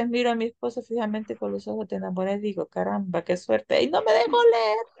 A veces miro a mi esposo fijamente con los ojos de enamorada y digo, caramba, qué suerte. ¡Y no me dejó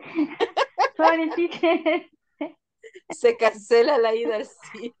leer! Sorry, teacher. Se cancela la ida al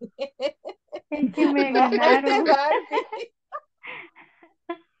cine. Es que me La muerte ganaron. Barbie.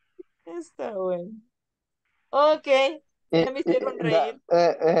 Está bueno. Ok, ya me hicieron reír.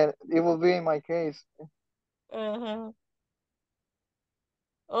 It will be in my case. Ajá.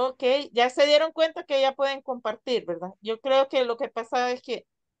 Ok, ya se dieron cuenta que ya pueden compartir, ¿verdad? Yo creo que lo que pasa es que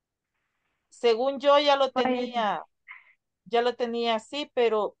según yo ya lo tenía así,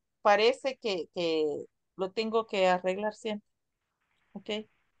 pero parece que lo tengo que arreglar siempre. Ok.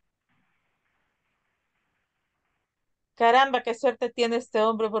 Caramba, qué suerte tiene este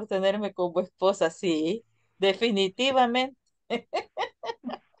hombre por tenerme como esposa, sí, definitivamente.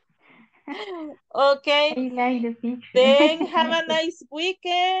 Ok, I like the picture. then have a nice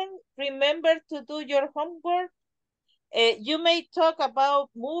weekend. Remember to do your homework. You may talk about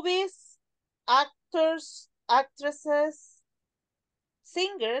movies, actors, actresses,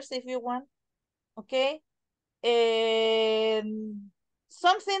 singers if you want. Okay.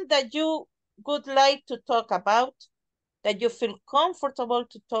 Something that you would like to talk about, that you feel comfortable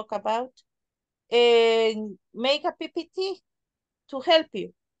to talk about, and make a PPT to help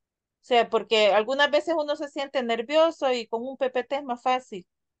you. O sea, porque algunas veces uno se siente nervioso y con un PPT es más fácil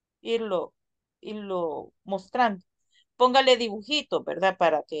irlo, irlo mostrando. Póngale dibujitos, ¿verdad?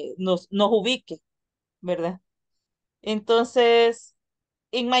 Para que nos ubique, ¿verdad? Entonces,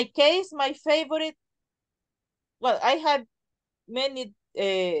 in my case, my favorite, well, I have many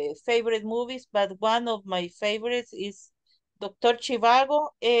favorite movies, but one of my favorites is Doctor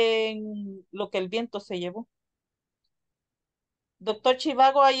Chivago en Lo que el viento se llevó. Doctor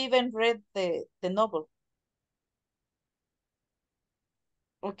Chivago, I even read the novel.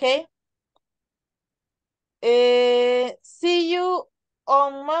 Okay. See you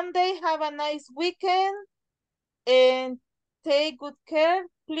on Monday, have a nice weekend and take good care.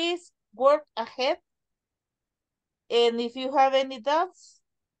 Please work ahead. And if you have any doubts,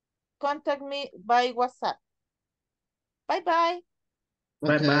 contact me by WhatsApp. Bye-bye.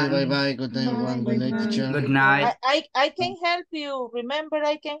 Okay, bye-bye. Good night, everyone. Good night, teacher. Good night. I can help you. Remember,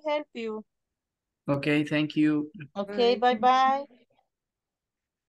 I can help you. Okay, thank you. Okay, bye-bye.